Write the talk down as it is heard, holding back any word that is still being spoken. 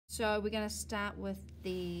So we're going to start with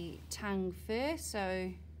the tongue first. So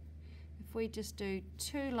if we just do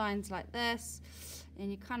 2 lines like this,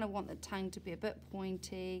 and you kind of want the tongue to be a bit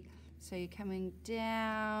pointy, so you're coming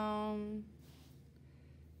down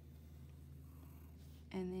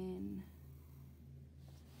and then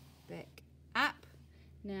back up.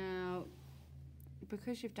 Now,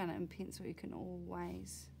 because you've done it in pencil, you can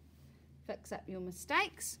always fix up your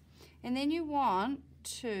mistakes. And then you want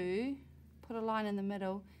to put a line in the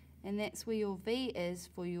middle, and that's where your V is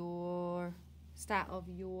for your start of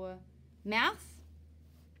your mouth.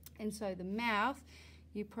 And so the mouth,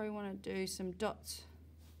 you probably want to do some dots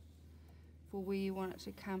for where you want it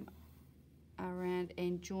to come around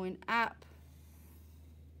and join up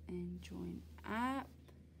and join up.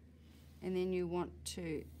 And then you want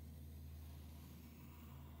to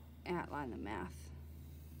outline the mouth.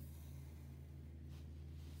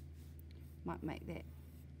 Might make that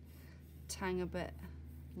tongue a bit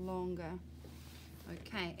longer.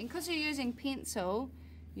 Okay, and because you're using pencil,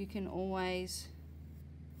 you can always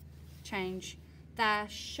change the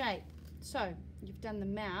shape. So you've done the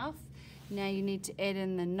mouth. Now you need to add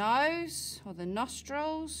in the nose or the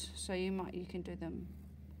nostrils. So you can do them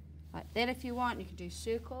like that if you want. You can do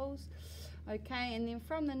circles. Okay, and then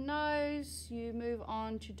from the nose you move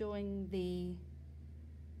on to doing the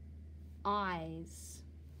eyes.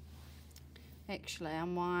 Actually, I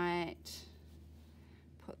might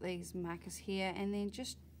put these markers here and then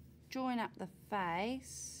just join up the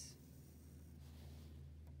face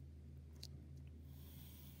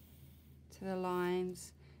to the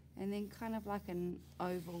lines, and then kind of like an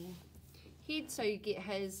oval head, so you get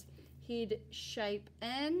his head shape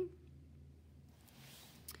in.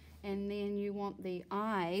 And then you want the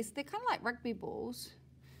eyes, they're kind of like rugby balls,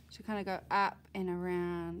 so kind of go up and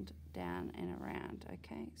around, down and around.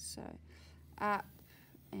 Okay, so up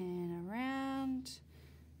and around,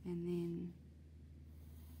 and then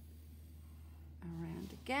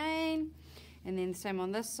around again. And then same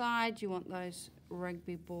on this side, you want those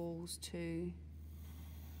rugby balls to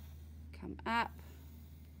come up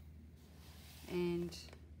and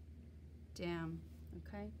down.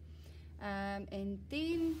 Okay, and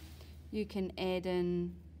then you can add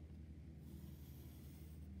in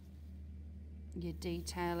your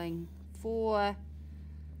detailing for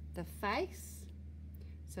the face.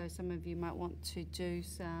 So some of you might want to do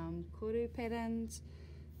some kuru patterns.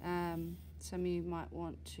 Some of you might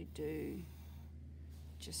want to do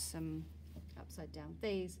just some upside down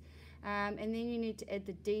V's. And then you need to add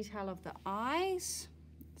the detail of the eyes.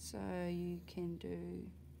 So you can do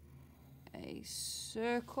a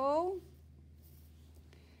circle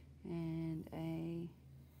and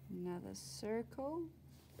another circle.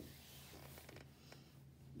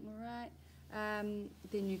 All right.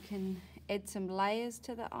 Then you can add some layers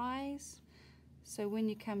to the eyes. So when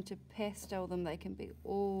you come to pastel them, they can be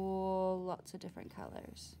all lots of different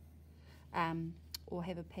colors, or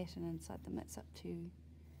have a pattern inside them. It's up to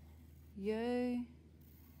you.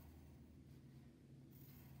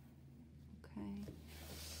 Okay.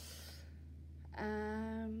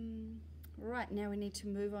 Right, now we need to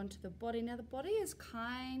move on to the body. Now the body is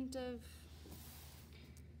kind of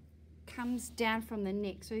comes down from the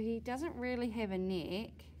neck, so he doesn't really have a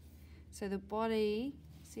neck. So the body,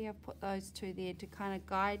 see, I've put those 2 there to kind of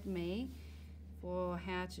guide me for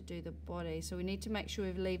how to do the body. So we need to make sure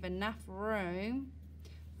we leave enough room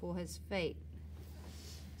for his feet.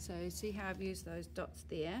 So see how I've used those dots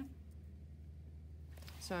there.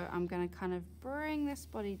 So I'm going to kind of bring this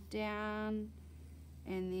body down,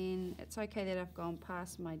 and then it's okay that I've gone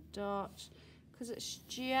past my dot, because it's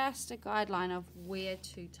just a guideline of where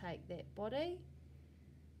to take that body.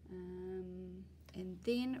 And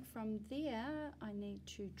then from there I need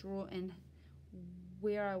to draw in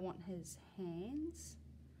where I want his hands.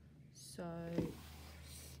 So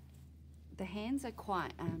the hands are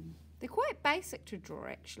quite they're quite basic to draw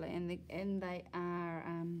actually, and they are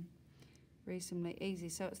reasonably easy.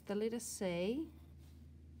 So it's the letter C,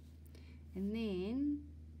 and then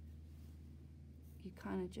you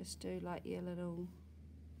kind of just do like your little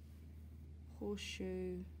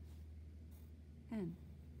horseshoe in.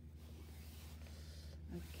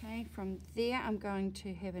 Okay, from there I'm going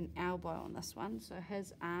to have an elbow on this one, so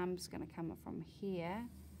his arm's going to come from here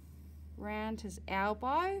round his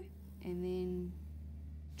elbow, and then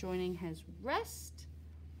joining his wrist.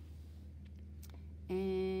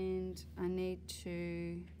 And I need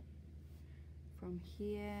to, from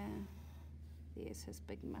here, there's his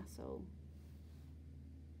big muscle,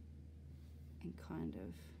 and kind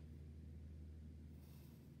of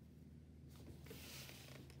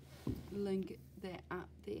link that up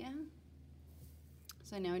there.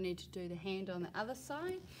 So now we need to do the hand on the other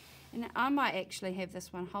side. And I might actually have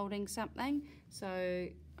this one holding something, so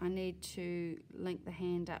I need to link the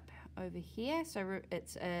hand up over here. So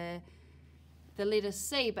it's the letter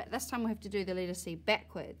C, but this time we have to do the letter C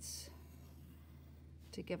backwards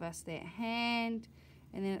to give us that hand.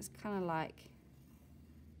 And then it's kind of like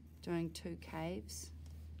doing 2 caves.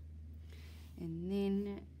 And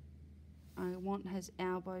then I want his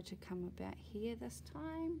elbow to come about here this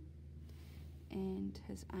time, and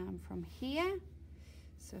his arm from here.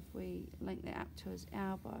 So if we link that up to his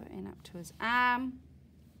elbow and up to his arm,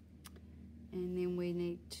 and then we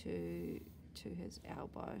need to his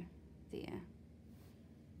elbow there,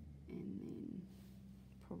 and then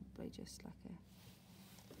probably just like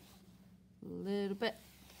a little bit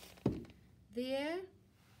there.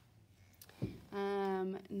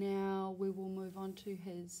 Now we will move on to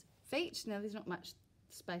his feet. Now there's not much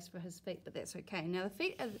space for his feet, but that's okay. Now the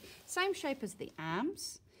feet are the same shape as the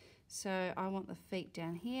arms. So I want the feet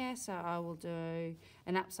down here, so I will do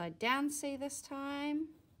an upside down C this time.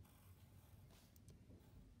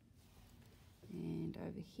 And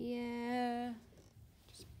over here,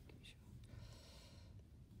 just making sure.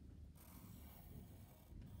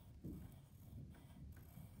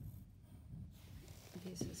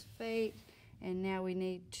 There's his feet, and now we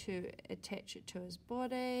need to attach it to his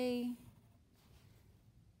body.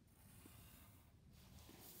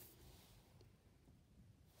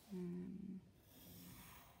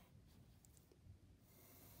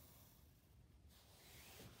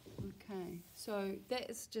 Okay, so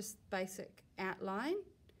that's just basic outline,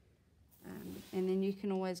 and then you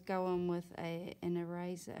can always go on with an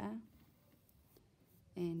eraser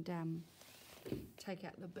and take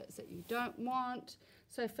out the bits that you don't want.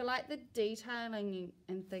 So for like the detailing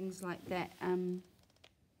and things like that,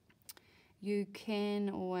 you can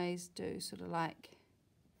always do sort of like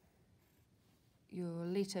your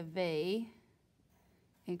letter V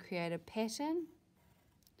and create a pattern.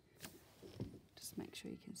 Just make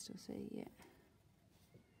sure you can still see, yeah.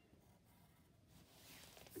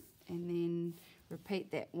 And then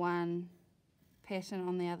repeat that one pattern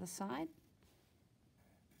on the other side.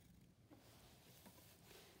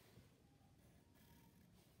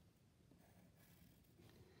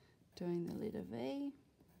 Doing the letter V.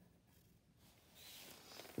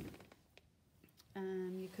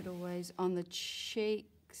 You could always, on the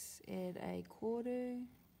cheeks, add a cordu.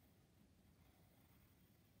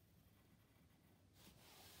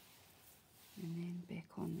 And then back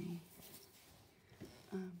on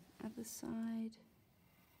the other side.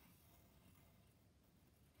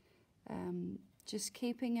 Just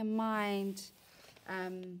keeping in mind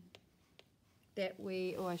that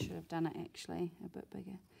I should have done it actually a bit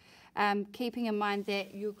bigger. Keeping in mind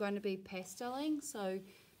that you're going to be pasteling, so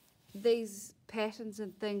these patterns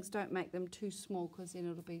and things, don't make them too small, because then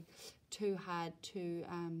it'll be too hard to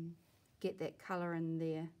get that colour in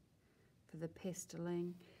there for the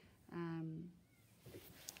pasteling.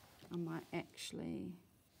 I might actually,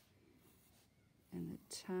 in the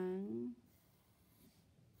tongue,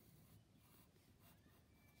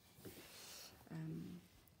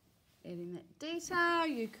 adding that detail.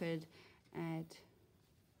 You could add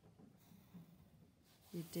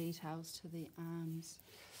your details to the arms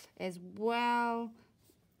as well,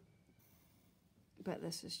 but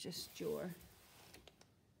this is just your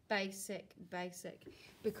basic,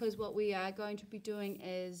 because what we are going to be doing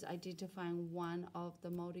is identifying one of the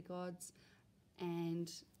Māori gods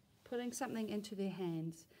and putting something into their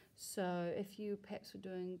hands. So if you perhaps were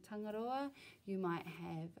doing tangaroa, you might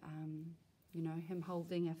have you know, him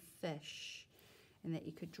holding a fish, and that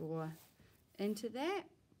you could draw into that,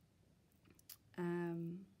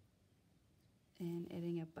 and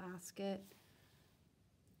adding a basket,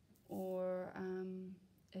 or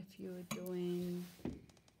if you were doing,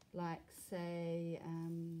 like, say,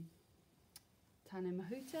 Tane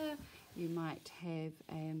Mahuta, you might have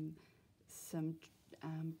some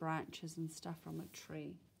branches and stuff from a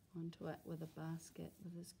tree onto it with a basket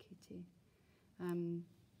with his kete.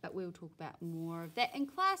 But we'll talk about more of that in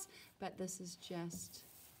class, but this is just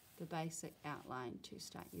the basic outline to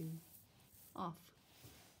start you off.